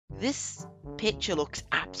This picture looks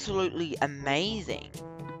absolutely amazing.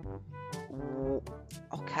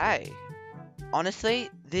 Okay.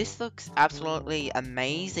 Honestly, this looks absolutely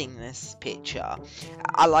amazing, this picture.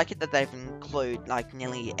 I like it that they've included, like,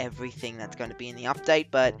 nearly everything that's going to be in the update,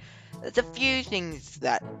 but there's a few things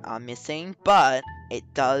that are missing, but it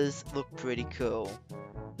does look pretty cool.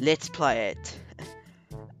 Let's play it.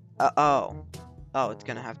 Oh. Oh, it's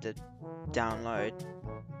gonna have to download.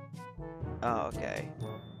 Oh, okay.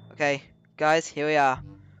 Okay, guys, here we are.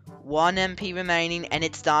 1 MP remaining, and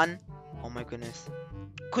it's done. Oh my goodness.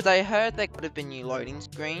 Because I heard there could have been new loading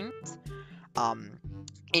screens,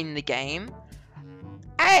 in the game.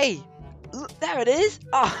 Hey! Look, there it is!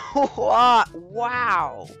 Oh,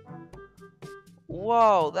 wow!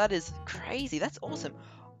 Whoa, that is crazy. That's awesome.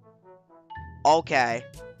 Okay.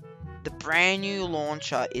 The brand new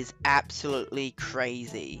launcher is absolutely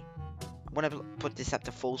crazy. I'm gonna put this up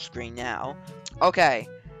to full screen now. Okay.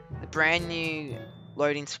 The brand new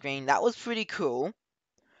loading screen, that was pretty cool.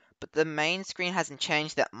 But the main screen hasn't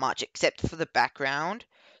changed that much, except for the background.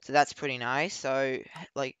 So that's pretty nice. So,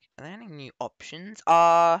 like, are there any new options?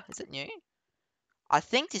 Is it new? I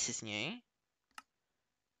think this is new.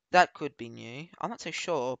 That could be new. I'm not so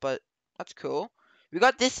sure, but that's cool. We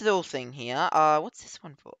got this little thing here. What's this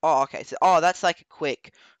one for? Oh, okay. So, that's like a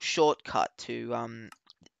quick shortcut to,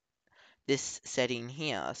 this setting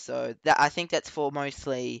here. So, I think that's for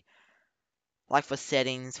mostly, like, for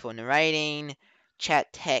settings for narrating,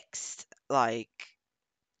 chat text, like,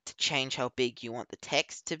 to change how big you want the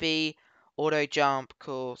text to be. Auto jump,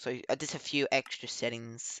 cool. So just a few extra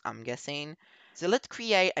settings, I'm guessing. So let's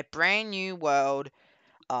create a brand new world.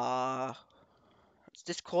 Let's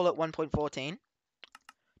just call it 1.14.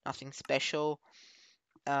 Nothing special.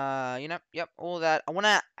 Yep, all that. I want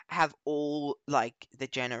to have all, like, the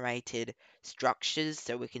generated structures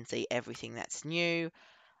so we can see everything that's new.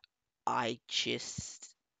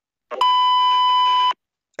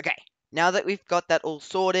 Okay, now that we've got that all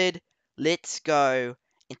sorted, let's go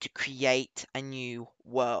into create a new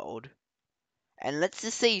world. And let's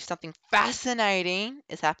just see if something fascinating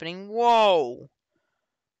is happening. Whoa!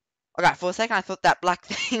 Okay, for a second I thought that black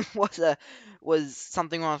thing was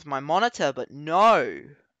something wrong with my monitor, but no.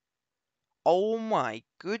 Oh my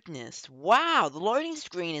goodness. Wow, the loading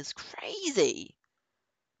screen is crazy.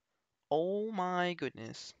 Oh my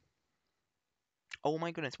goodness. Oh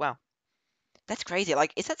my goodness, wow. That's crazy.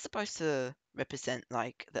 Like, is that supposed to represent,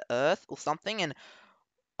 like, the Earth or something? And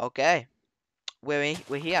okay, we're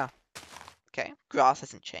here. Okay, grass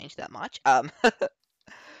hasn't changed that much.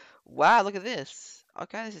 Wow, look at this.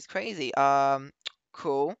 Okay, this is crazy.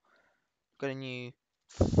 Cool. Got a new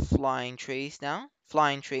flying trees now.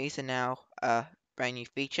 Flying trees are now a brand new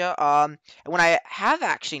feature. And what I have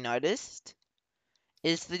actually noticed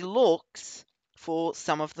is the looks for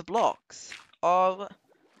some of the blocks. Oh,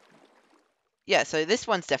 yeah, so this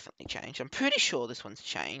one's definitely changed. I'm pretty sure this one's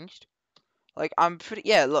changed. Like,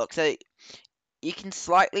 yeah, look, so you can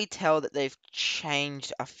slightly tell that they've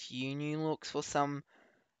changed a few new looks for some.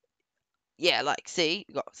 Yeah, like, see,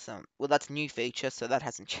 we got some. Well, that's a new feature, so that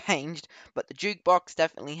hasn't changed. But the jukebox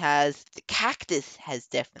definitely has. The cactus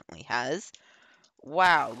definitely has.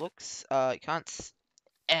 Wow, looks. You can't.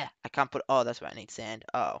 I can't put. Oh, that's where I need sand.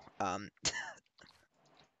 Oh, and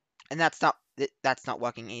that's not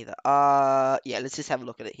working either. Yeah, let's just have a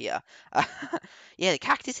look at it here. Yeah, the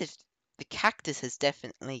cactus has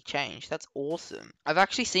definitely changed. That's awesome. I've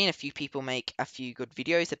actually seen a few people make a few good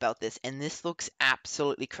videos about this, and this looks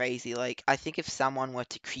absolutely crazy. Like, I think if someone were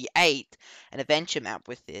to create an adventure map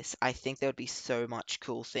with this, I think there would be so much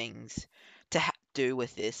cool things to do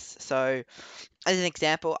with this. So, as an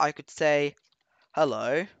example, I could say,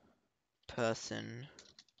 hello, person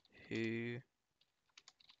who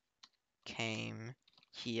came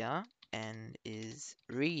here and is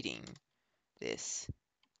reading this.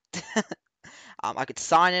 I could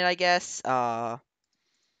sign it, I guess.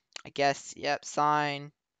 Yep,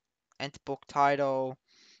 sign, enter book title,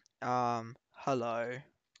 hello,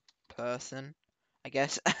 person, I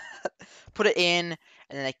guess. Put it in, and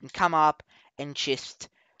then they can come up and just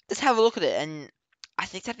have a look at it, and I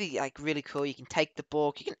think that'd be, like, really cool. You can take the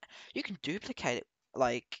book, you can duplicate it,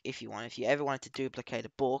 like, if you want. If you ever wanted to duplicate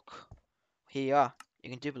a book, here you are. You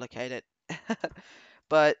can duplicate it.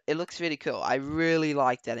 But it looks really cool. I really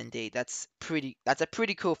like that indeed. That's a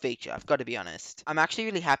pretty cool feature, I've got to be honest. I'm actually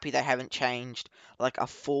really happy they haven't changed, like, a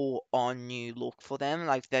full-on new look for them.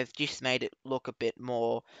 Like, they've just made it look a bit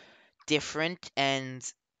more different. And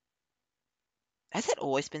has that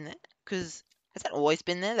always been there? Because has that always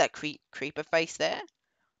been there, that creeper face there?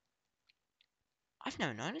 I've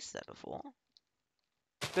never noticed that before.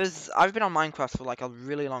 Because I've been on Minecraft for like a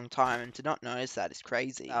really long time, and to not notice that is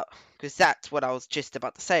crazy. Because that's what I was just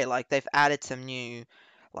about to say. Like they've added some new,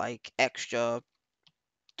 like extra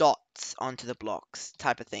dots onto the blocks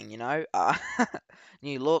type of thing, you know?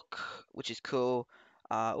 New look, which is cool.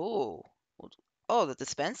 Ooh. Oh, the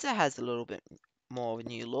dispenser has a little bit more of a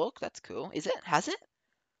new look. That's cool. Is it? Has it?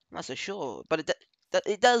 I'm not so sure. But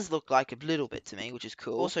it does look like a little bit to me, which is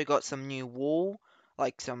cool. Also got some new wall,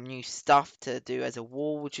 like some new stuff to do as a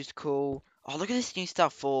wall, which is cool. Oh, look at this new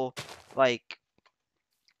stuff for, like,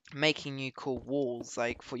 making new cool walls,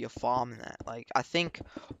 like for your farm and that. Like I think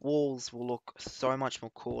walls will look so much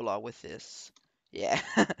more cooler with this. Yeah,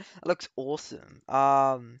 it looks awesome.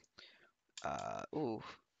 Ooh,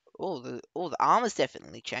 the armor's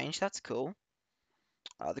definitely changed. That's cool.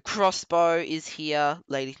 The crossbow is here,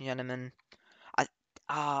 ladies and gentlemen. I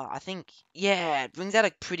I think yeah, it brings out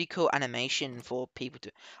a pretty cool animation for people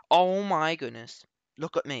to. Oh my goodness,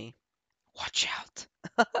 look at me! Watch out!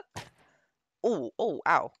 Oh,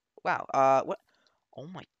 ow, wow. What? Oh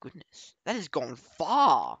my goodness. That has gone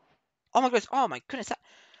far. Oh my goodness. Oh my goodness.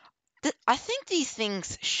 I think these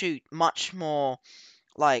things shoot much more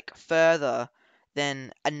like further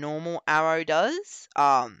than a normal arrow does.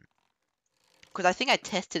 Because I think I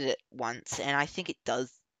tested it once and I think it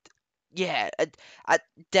does. Yeah, it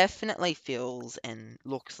definitely feels and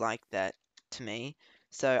looks like that to me.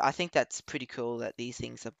 So I think that's pretty cool that these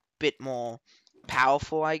things are a bit more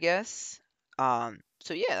powerful, I guess.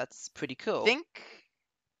 So yeah, that's pretty cool.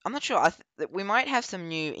 I'm not sure. That we might have some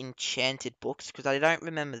new enchanted books because I don't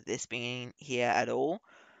remember this being here at all.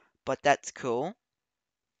 But that's cool.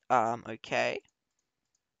 Okay.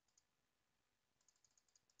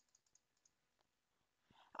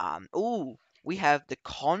 Ooh, we have the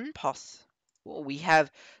compost. Ooh, we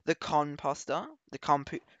have the composter. The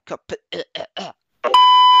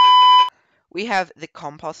we have the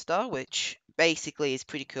composter, which basically is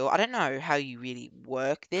pretty cool. I don't know how you really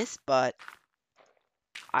work this, but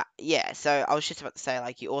yeah, so I was just about to say,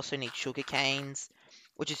 like, you also need sugar canes,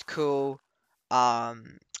 which is cool.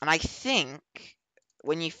 And I think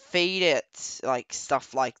when you feed it, like,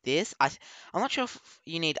 stuff like this, I'm not sure if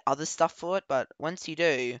you need other stuff for it, but once you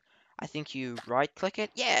do, I think you right-click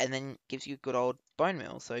it, yeah, and then it gives you good old bone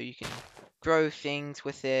meal, so you can grow things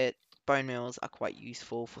with it. Bone meals are quite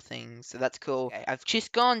useful for things, so that's cool. Okay, I've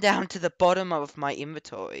just gone down to the bottom of my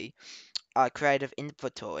inventory, creative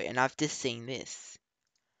inventory, and I've just seen this.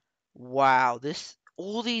 Wow,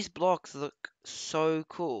 all these blocks look so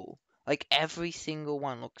cool. Like every single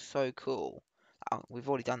one looks so cool. Oh, we've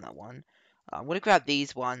already done that one. I'm gonna grab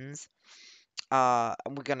these ones. And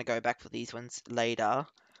we're gonna go back for these ones later,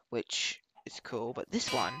 which is cool. But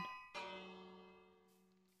this one,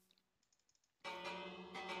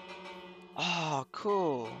 oh,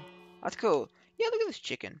 cool. That's cool. Yeah, look at this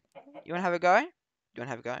chicken. You wanna have a go? You wanna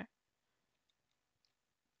have a go?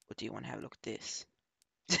 Or do you wanna have a look at this?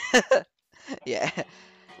 Yeah.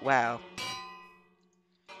 Wow.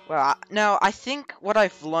 Well, no, I think what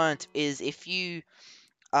I've learnt is if you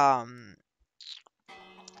um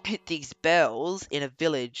hit these bells in a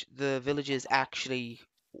village, the villagers actually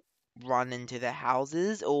run into their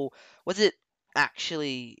houses, or was it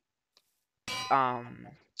actually um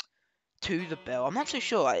to the bell? I'm not so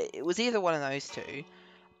sure. It was either one of those two,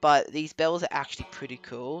 but these bells are actually pretty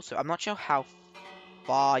cool. So I'm not sure how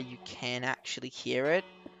far you can actually hear it,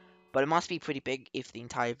 but it must be pretty big if the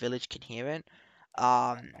entire village can hear it.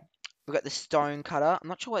 Um, we've got the stone cutter. I'm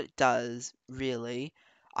not sure what it does really.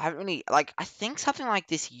 I haven't really like. I think something like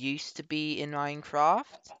this used to be in Minecraft,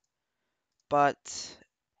 but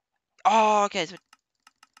oh, okay. So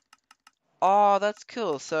oh, that's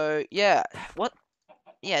cool. So yeah, what?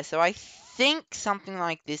 Yeah, so I think something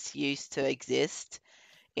like this used to exist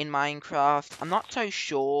in Minecraft. I'm not so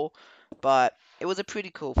sure, but it was a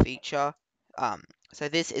pretty cool feature. Um, so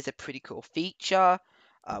this is a pretty cool feature.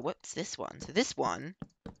 What's this one? So this one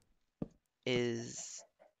is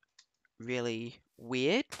really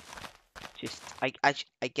weird. Just I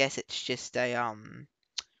guess it's just a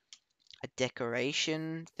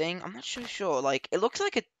decoration thing. I'm not so sure. Like it looks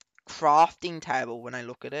like a crafting table when I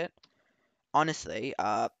look at it. Honestly,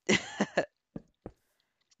 now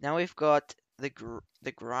we've got the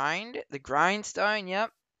grindstone.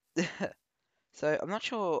 Yep. So I'm not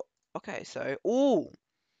sure. Okay, so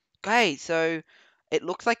okay, so it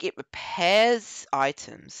looks like it repairs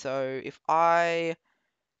items. So if I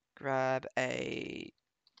grab a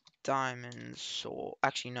diamond sword,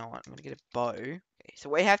 actually, no, I'm gonna get a bow. Okay, so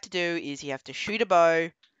what you have to do is you have to shoot a bow,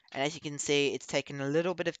 and as you can see, it's taken a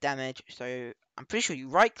little bit of damage. So I'm pretty sure you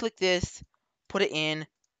right-click this, put it in,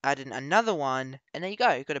 add in another one, and there you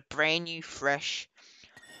go. You've got a brand new, fresh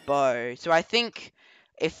bow. So I think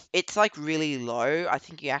if it's like really low, I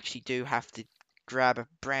think you actually do have to grab a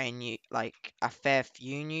brand new, like a fair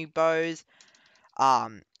few new bows.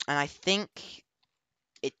 And I think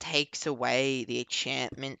it takes away the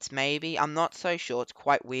enchantments, maybe. I'm not so sure. It's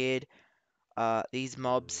quite weird. These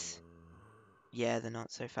mobs, yeah, they're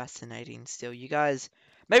not so fascinating still. You guys,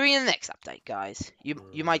 maybe in the next update, guys,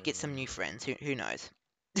 you might get some new friends. Who knows?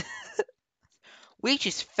 We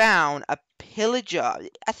just found a pillager.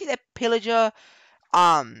 I think that pillager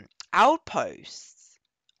outposts.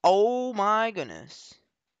 Oh my goodness.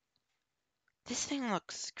 This thing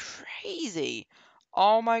looks crazy.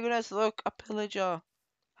 Oh my goodness, look, a pillager.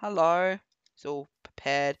 Hello. It's all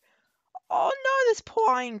prepared. Oh no, this poor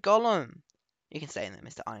Iron Golem. You can stay in there,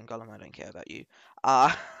 Mr. Iron Golem. I don't care about you.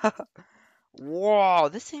 Uh, whoa,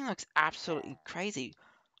 this thing looks absolutely crazy.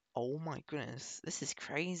 Oh my goodness, this is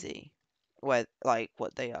crazy. Where, like,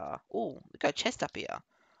 what they are. Oh, we got a chest up here. Oh,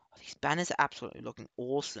 these banners are absolutely looking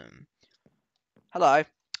awesome. Hello.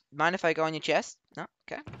 Mind if I go on your chest? No?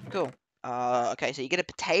 Okay, cool. Okay, so you get a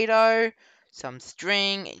potato, some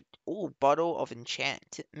string, ooh, bottle of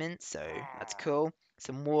enchantment, so that's cool.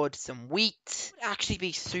 Some wood, some wheat. It would actually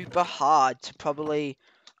be super hard to probably,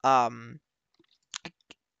 um,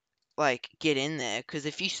 like, get in there, because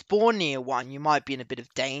if you spawn near one, you might be in a bit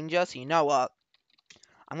of danger, so you know what?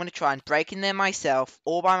 I'm going to try and break in there myself,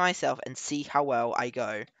 all by myself, and see how well I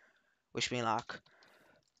go. Wish me luck.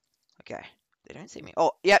 Okay. They don't see me.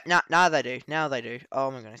 Oh, yep, now they do. Now they do. Oh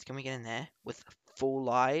my goodness, can we get in there with full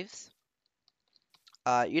lives?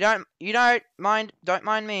 You don't mind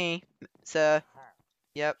me, sir.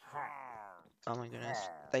 Yep. Oh my goodness.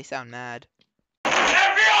 They sound mad.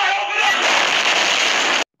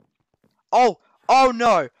 Oh! Oh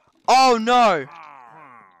no! Oh no!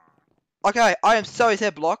 Okay, I am so his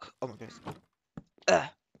head block. Oh my goodness. Ugh.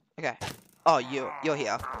 Okay. Oh, you're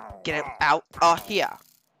here. Get it out. Oh, here.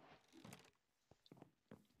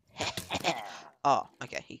 Oh,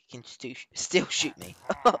 okay. He can still shoot me.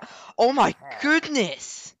 Oh my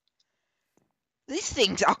goodness! These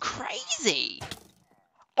things are crazy.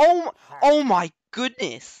 Oh my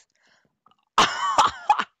goodness.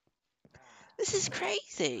 This is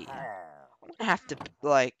crazy. I'm gonna have to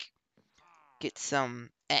like get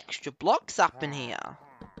some extra blocks up in here.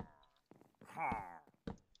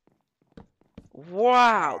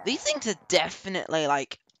 Wow, these things are definitely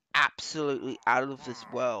like absolutely out of this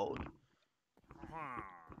world.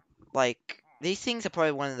 Like, these things are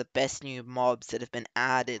probably one of the best new mobs that have been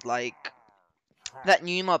added. Like, that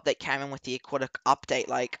new mob that came in with the aquatic update,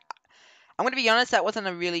 like, I'm gonna be honest, that wasn't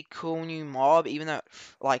a really cool new mob, even though it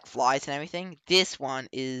like flies and everything. This one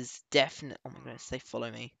is definite. Oh my goodness, they follow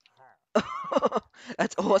me.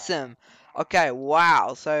 That's awesome. Okay,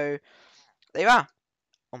 wow. So there you are.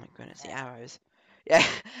 Oh my goodness, the arrows. Yeah,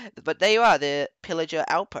 but there you are, the Pillager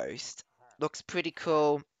Outpost. Looks pretty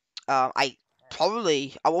cool. I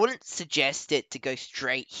wouldn't suggest it to go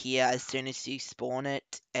straight here as soon as you spawn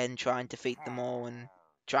it and try and defeat them all and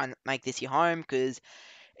try and make this your home, because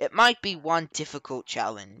it might be one difficult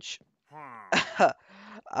challenge.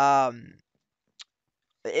 um,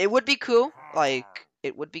 it would be cool. Like,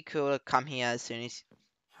 it would be cool to come here as soon as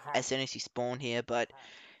you spawn here, but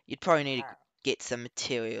you'd probably need to get some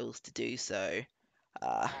materials to do so.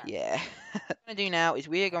 Yeah. What we're gonna do now is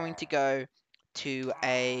we are going to go to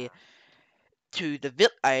a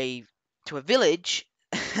village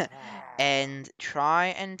and try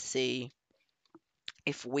and see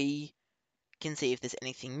if we can see if there's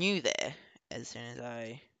anything new there. As soon as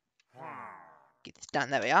I get this done,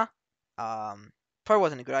 there we are. Probably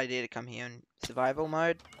wasn't a good idea to come here in survival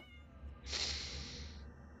mode.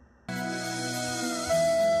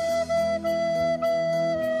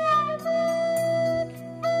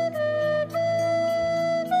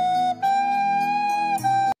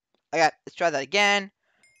 Okay, let's try that again.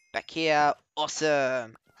 Back here.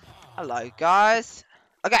 Awesome. Hello, guys.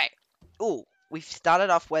 Okay. Ooh, we've started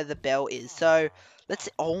off where the bell is. So, let's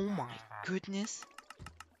see. Oh my goodness.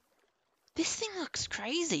 This thing looks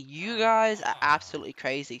crazy. You guys are absolutely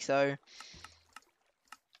crazy. So,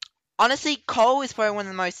 honestly, coal is probably one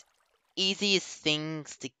of the most easiest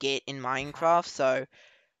things to get in Minecraft. So,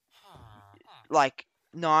 like,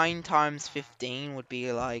 9 times 15 would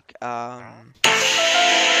be like,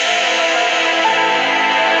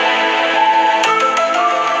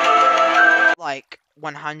 like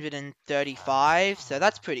 135, so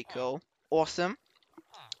that's pretty cool. Awesome.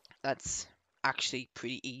 That's actually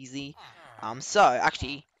pretty easy. So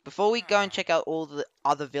actually, before we go and check out all the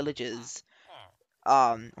other villages,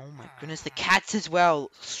 oh my goodness, the cats as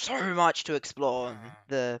well. So much to explore.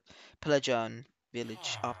 The Pillager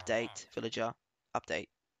village update, villager update.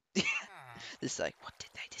 This is like, what did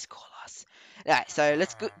they just call us? Alright, so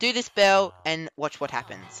let's go do this bell and watch what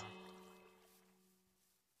happens.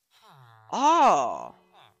 Oh!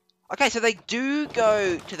 Okay, so they do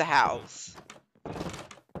go to the house.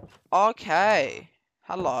 Okay.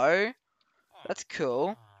 Hello. That's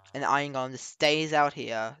cool. And the iron golem just stays out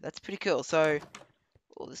here. That's pretty cool. So,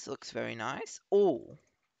 oh, this looks very nice. Oh,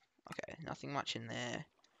 okay, nothing much in there.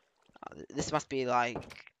 This must be like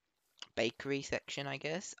bakery section, I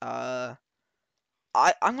guess. I'm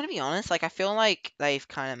gonna be honest. Like, I feel like they've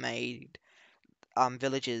kind of made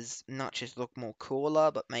villages not just look more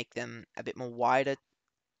cooler, but make them a bit more wider,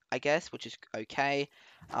 I guess, which is okay.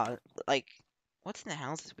 Uh, like, what's in the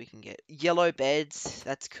houses we can get? Yellow beds.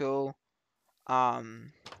 That's cool.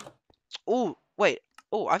 Um. Oh, wait.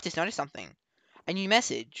 Oh, I've just noticed something. A new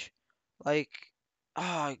message. Like,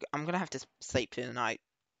 oh, I'm gonna have to sleep through the night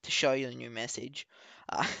to show you the new message.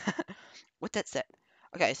 Uh, what that said?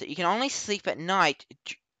 Okay, so you can only sleep at night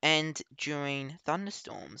and during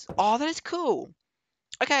thunderstorms. Oh, that is cool.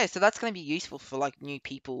 Okay, so that's gonna be useful for like new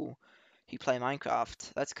people who play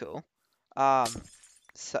Minecraft. That's cool. Um,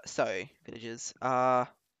 so villagers.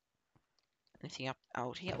 Anything up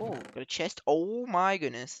out here? Oh, got a chest. Oh my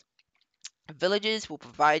goodness. Villagers will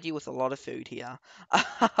provide you with a lot of food here.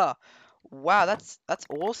 Wow, that's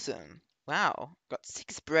awesome. Wow, got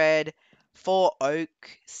 6 bread, 4 oak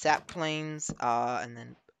saplings, and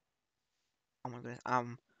then oh my goodness,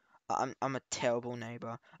 I'm a terrible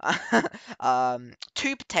neighbor.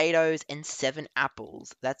 2 potatoes and 7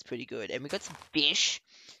 apples. That's pretty good. And we got some fish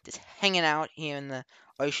just hanging out here in the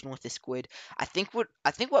ocean with the squid. I think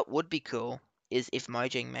what would be cool is if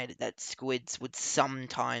Mojang made it that squids would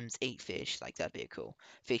sometimes eat fish. Like that'd be a cool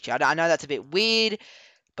feature. I know that's a bit weird,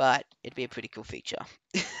 but it'd be a pretty cool feature.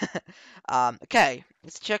 Okay,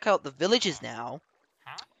 let's check out the villages now.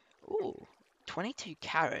 Ooh, 22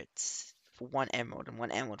 carrots for 1 emerald and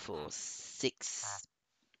 1 emerald for 6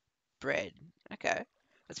 bread. Okay,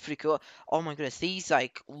 that's pretty cool. Oh my goodness, these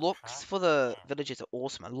like looks for the villagers are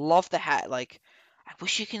awesome. I love the hat. Like, I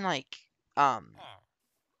wish you can like um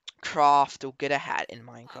craft or get a hat in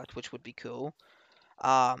Minecraft, which would be cool.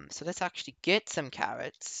 So let's actually get some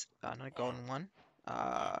carrots. Not a golden one.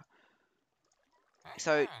 Uh,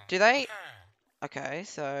 so do they? Okay,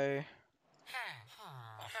 so.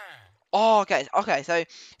 Oh, okay, okay. So,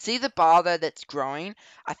 see the bar there that's growing?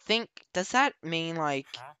 I think does that mean like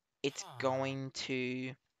it's going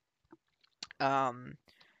to um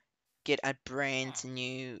get a brand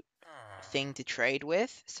new thing to trade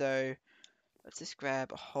with? So let's just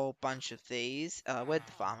grab a whole bunch of these. Where'd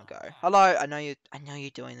the farmer go? Hello, I know you're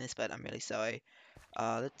doing this, but I'm really sorry.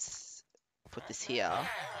 Let's put this here.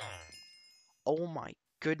 Oh my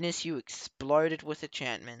goodness, you exploded with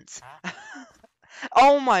enchantments.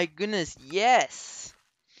 Oh my goodness, yes.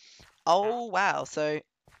 Oh wow. So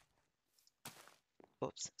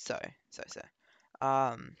oops, so.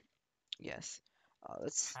 Um, yes.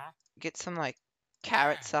 Let's get some like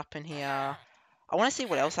carrots up in here. I want to see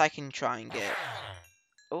what else I can try and get.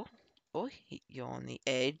 Oh, oh, you're on the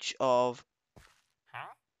edge of.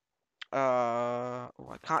 Oh,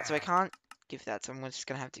 I can't. So I can't give that. So I'm just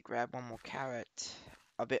gonna have to grab one more carrot.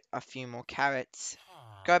 A few more carrots.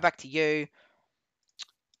 Go back to you.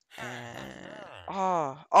 And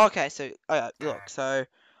oh, okay. So look. So,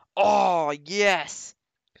 oh yes,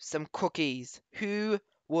 some cookies. Who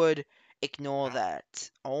would ignore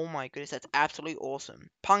that? Oh my goodness, that's absolutely awesome.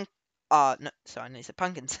 No, sorry, I said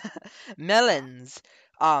pumpkins. Melons.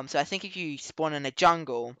 So I think if you spawn in a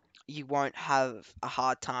jungle, you won't have a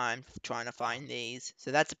hard time trying to find these.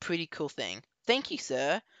 So that's a pretty cool thing. Thank you,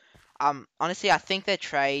 sir. Honestly, I think their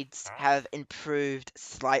trades have improved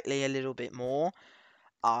slightly a little bit more.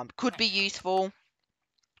 Could be useful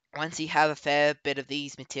once you have a fair bit of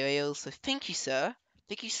these materials. So thank you, sir.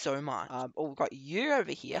 Thank you so much. Oh, we've got you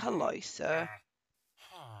over here. Hello, sir.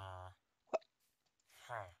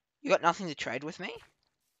 You got nothing to trade with me?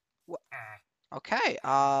 What? Okay.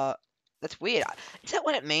 That's weird. Is that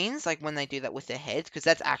what it means? Like when they do that with their heads? Because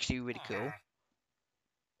that's actually really cool.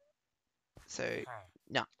 So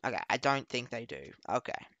no. Okay. I don't think they do.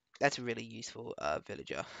 Okay. That's a really useful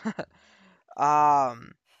villager.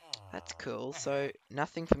 Um. That's cool. So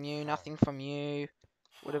nothing from you. Nothing from you.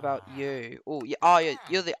 What about you? Oh, yeah. Oh,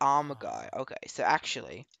 you're the armor guy. Okay, so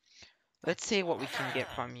actually, let's see what we can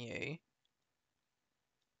get from you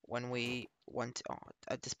when we want to. Oh,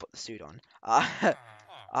 I just put the suit on.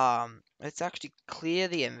 Let's actually clear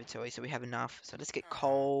the inventory so we have enough. So let's get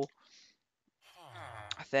coal.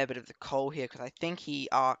 A fair bit of the coal here because I think he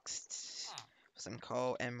asked for some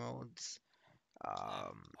coal, emeralds.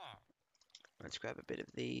 Um, let's grab a bit of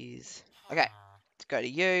these. Okay, Let's go to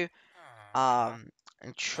you. And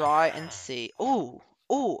try and see. Oh,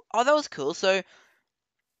 that was cool. So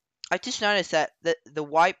I just noticed that the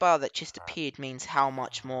white bar that just appeared means how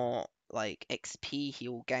much more like XP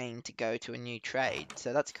he'll gain to go to a new trade.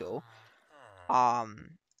 So that's cool.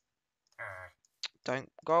 Don't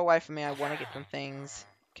go away from me. I want to get some things.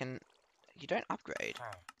 You don't upgrade?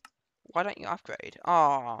 Why don't you upgrade?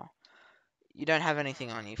 Oh, you don't have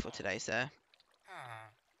anything on you for today, sir.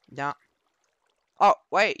 Nah. Oh,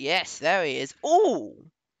 wait, yes, there he is. Oh,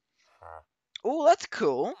 that's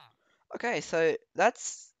cool. Okay, so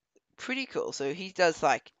that's pretty cool. So he does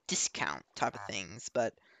like discount type of things,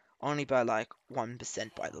 but only by like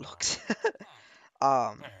 1% by the looks.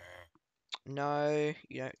 um, no,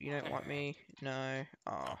 you don't want me. No.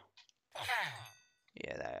 Oh,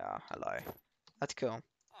 yeah, they are. Hello. That's cool.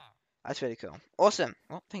 That's really cool. Awesome.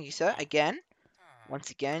 Well, thank you, sir. Again,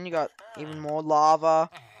 once again, you got even more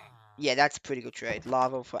lava. Yeah, that's a pretty good trade.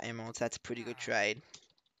 Lava for emeralds. That's a pretty good trade.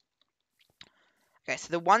 Okay, so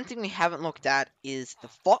the one thing we haven't looked at is the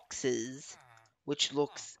foxes, which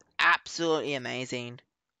looks absolutely amazing.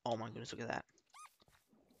 Oh my goodness, look at that.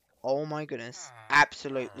 Oh my goodness,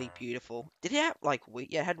 absolutely beautiful. Did it have, like,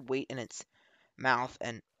 wheat? Yeah, it had wheat in its mouth,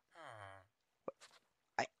 and...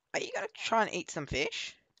 Are you gonna try and eat some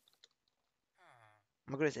fish?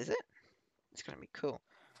 Oh my goodness, is it? It's gonna be cool.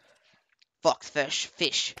 Fox,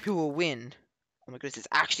 fish, who will win? Oh my goodness, it's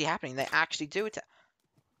actually happening. They actually do it.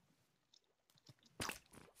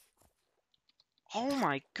 Oh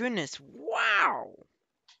my goodness, wow!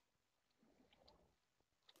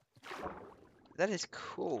 That is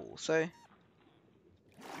cool. So,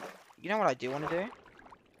 you know what I do want to do?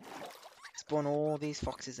 Spawn all these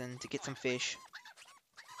foxes in to get some fish.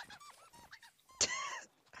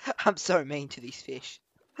 I'm so mean to these fish.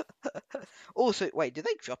 Also, wait, did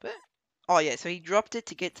they drop it? Oh yeah, so he dropped it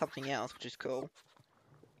to get something else, which is cool.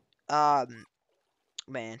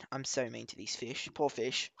 Man, I'm so mean to these fish. Poor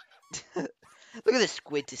fish. Look at this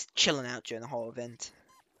squid just chilling out during the whole event.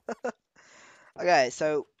 Okay,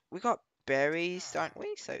 so we got berries, don't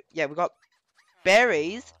we? So yeah, we got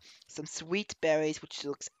berries, some sweet berries, which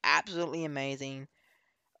looks absolutely amazing.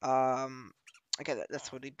 Okay,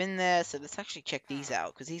 that's already been there, so let's actually check these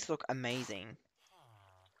out, because these look amazing.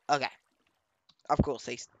 Okay, of course,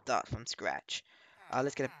 they start from scratch.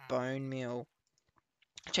 Let's get a bone meal.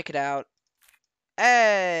 Check it out.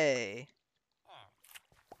 Hey!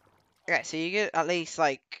 Okay, so you get at least,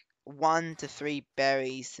 like, 1 to 3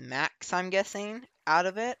 berries max, I'm guessing, out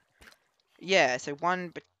of it. Yeah, so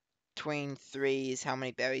 1 between 3 is how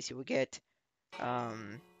many berries you will get.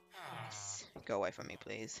 Yes. Go away from me,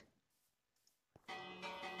 please.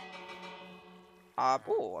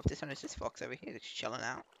 Oh, I've just noticed this fox over here that's chilling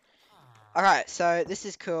out. Alright, so this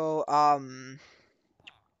is cool. What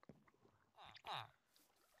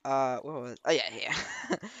was? Oh yeah, yeah.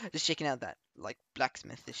 Just checking out that like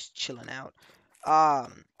blacksmith is chilling out.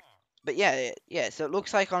 But yeah. So it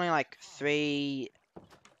looks like only like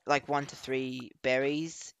 1 to 3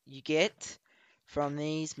 berries you get from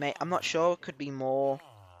these. I'm not sure. Could be more.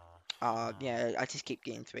 Yeah, I just keep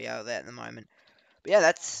getting 3 out of there at the moment. But yeah,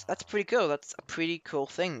 that's pretty cool. That's a pretty cool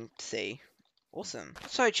thing to see. Awesome.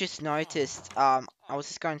 So I just noticed, I was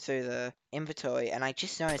just going through the inventory, and I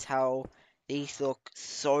just noticed how these look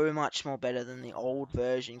so much more better than the old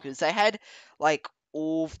version, because they had, like,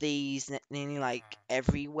 all of these nearly, like,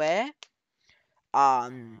 everywhere,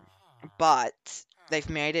 but they've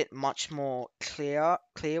made it much more clearer,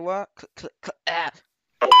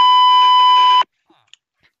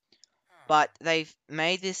 but they've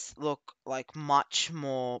made this look, like, much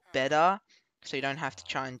more better, so you don't have to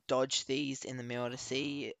try and dodge these in the middle to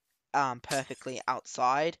see perfectly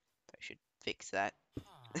outside. I should fix that.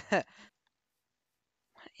 What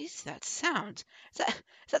is that sound? Is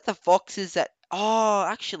that the foxes that... Oh,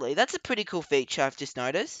 actually, that's a pretty cool feature I've just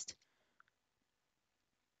noticed.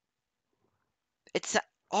 It's...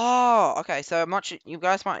 Oh, okay, so much you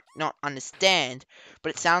guys might not understand,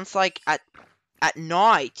 but it sounds like at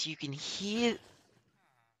night you can hear...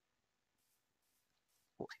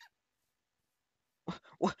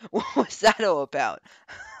 What was that all about?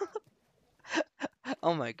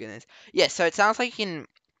 Oh my goodness. Yeah, so it sounds like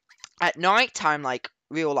at night time, like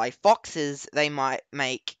real life foxes, they might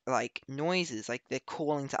make like noises, like they're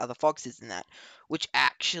calling to other foxes and that, which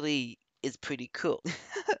actually is pretty cool.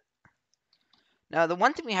 Now, the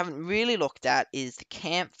one thing we haven't really looked at is the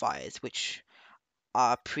campfires, which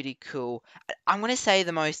are pretty cool. I'm gonna say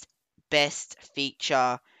the most best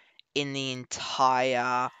feature in the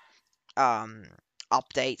entire um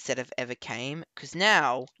updates that have ever came, because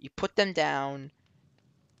now you put them down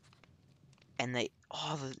and they...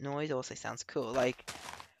 Oh, the noise also sounds cool. Like,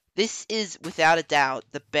 this is without a doubt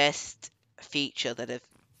the best feature that have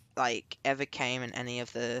like ever came in any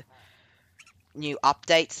of the new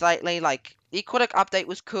updates lately. Like, the aquatic update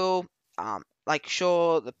was cool. Like,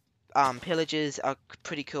 sure, the pillages are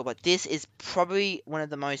pretty cool, but this is probably one of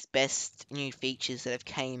the most best new features that have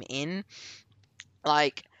came in.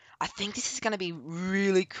 Like, I think this is going to be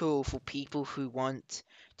really cool for people who want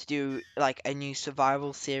to do like a new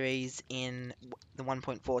survival series in the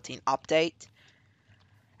 1.14 update.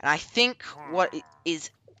 And I think what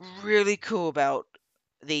is really cool about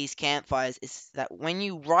these campfires is that when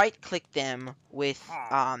you right click them with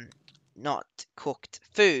not cooked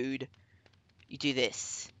food, you do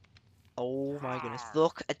this. Oh my goodness,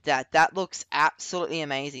 look at that. That looks absolutely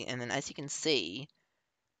amazing. And then as you can see,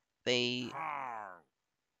 they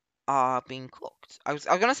are being cooked. I was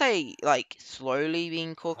gonna say like slowly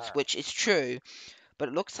being cooked, which is true, but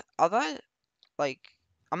it looks other like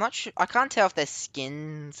I'm not sure. I can't tell if their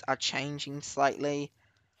skins are changing slightly.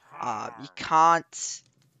 You can't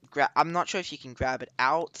grab. I'm not sure if you can grab it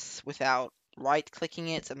out without right clicking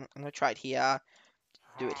it. So I'm gonna try it here.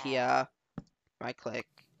 Do it here. Right click.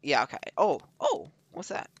 Yeah. Okay. Oh. What's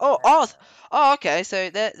that? Oh. Okay. So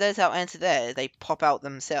there's our answer there. They pop out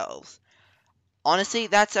themselves. Honestly,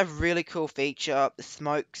 that's a really cool feature. The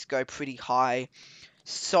smokes go pretty high.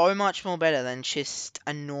 So much more better than just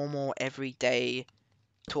a normal everyday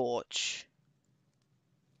torch.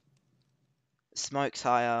 Smokes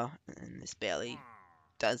higher, and this barely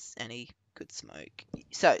does any good smoke.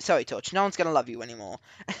 So, sorry, Torch, no one's gonna love you anymore.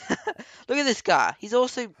 Look at this guy. He's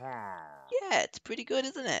also, yeah, it's pretty good,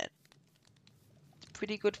 isn't it? It's a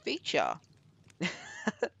pretty good feature.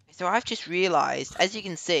 So I've just realized, as you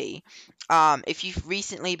can see, if you've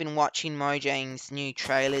recently been watching Mojang's new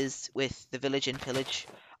trailers with the Village and Pillage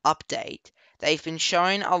update, they've been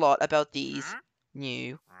showing a lot about these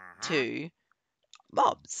new two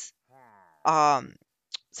mobs.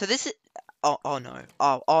 So this is. Oh no.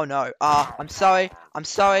 Oh no. I'm sorry. I'm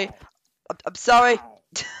sorry. I'm sorry.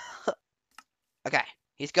 Okay,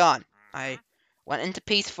 he's gone. I went into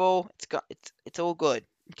peaceful. It's all good.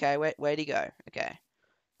 Okay, where'd he go? Okay.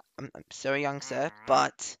 I'm sorry, young sir,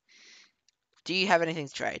 but do you have anything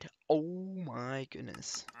to trade? Oh my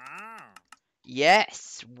goodness.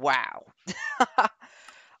 Yes. Wow.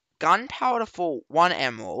 Gunpowder for 1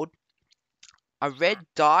 emerald. A red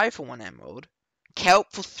dye for 1 emerald.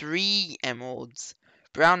 Kelp for 3 emeralds.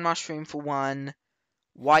 Brown mushroom for 1.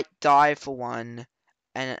 White dye for 1.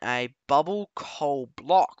 And a bubble coal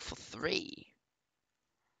block for 3.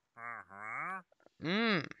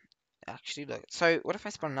 Mmm. Actually, look. So, what if I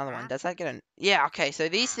spawn another one? Does that get an... Yeah, okay. So,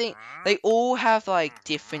 these things... They all have, like,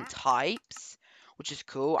 different types. Which is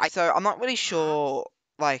cool. So, I'm not really sure,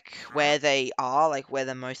 like, where they are. Like, where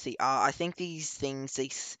they mostly are. I think these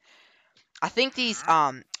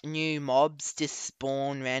new mobs just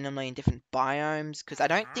spawn randomly in different biomes. Because I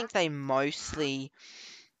don't think they mostly...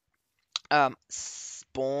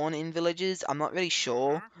 spawn in villages. I'm not really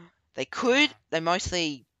sure. They could. They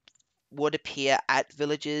mostly would appear at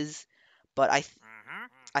villages, but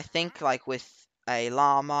I think like with a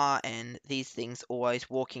llama and these things always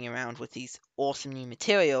walking around with these awesome new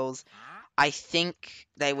materials, I think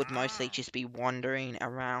they would mostly just be wandering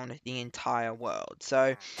around the entire world.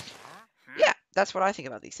 So yeah, that's what I think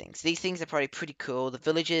about these things. These things are probably pretty cool. The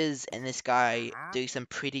villages and this guy do some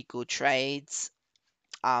pretty good trades.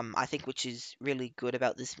 I think which is really good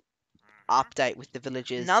about this update with the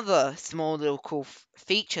villagers. Another small little cool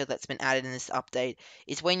feature that's been added in this update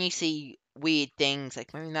is when you see weird things,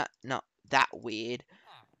 like maybe not that weird,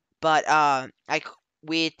 but like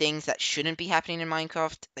weird things that shouldn't be happening in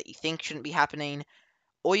Minecraft that you think shouldn't be happening.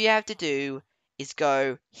 All you have to do is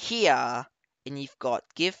go here, and you've got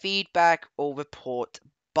give feedback or report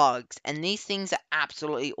bugs, and these things are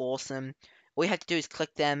absolutely awesome. All you have to do is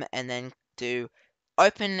click them and then do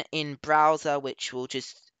open in browser, which will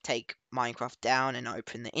just take Minecraft down and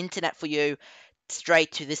open the internet for you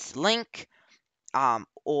straight to this link,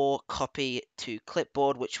 or copy it to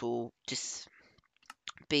clipboard, which will just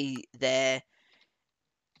be there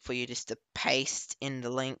for you just to paste in the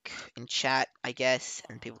link in chat, I guess,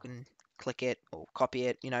 and people can click it or copy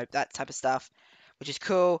it, that type of stuff, which is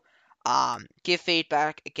cool. Give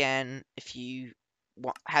feedback again if you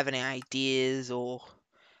have any ideas or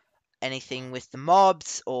anything with the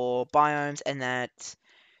mobs or biomes, and that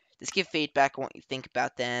just give feedback on what you think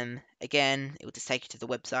about them. Again, it will just take you to the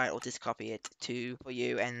website or just copy it for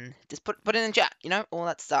you and just put it in chat, all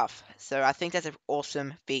that stuff. So I think that's an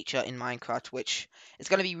awesome feature in Minecraft, which is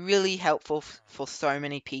going to be really helpful for so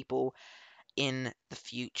many people in the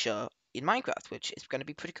future in Minecraft, which is going to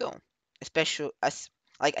be pretty cool.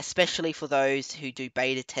 especially for those who do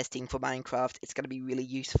beta testing for Minecraft. It's going to be really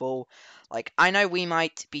useful. Like, I know we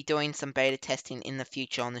might be doing some beta testing in the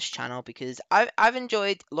future on this channel because I've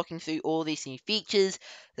enjoyed looking through all these new features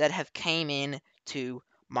that have came in to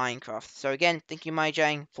Minecraft. So again, thank you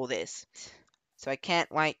Mojang for this. So I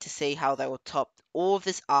can't wait to see how they will top all of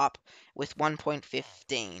this up with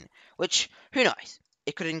 1.15, which, who knows,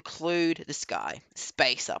 it could include the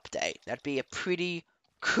space update. That'd be a pretty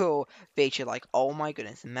cool feature. Like, oh my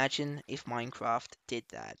goodness, imagine if Minecraft did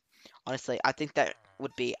that. Honestly, I think that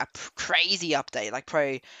would be a crazy update, like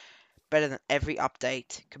probably better than every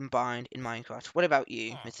update combined in Minecraft. What about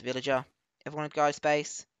you, Mr. Villager? Ever want to go to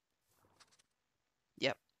space?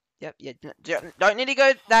 Yep. Yep. Yeah. Don't need to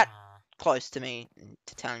go that close to me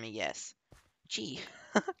to telling me yes. Gee.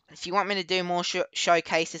 If you want me to do more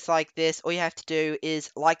showcases like this, all you have to do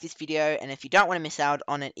is like this video, and if you don't want to miss out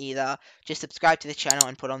on it either, just subscribe to the channel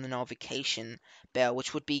and put on the notification bell,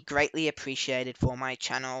 which would be greatly appreciated for my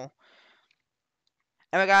channel.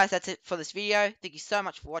 Anyway guys, that's it for this video. Thank you so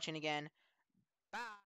much for watching again. Bye!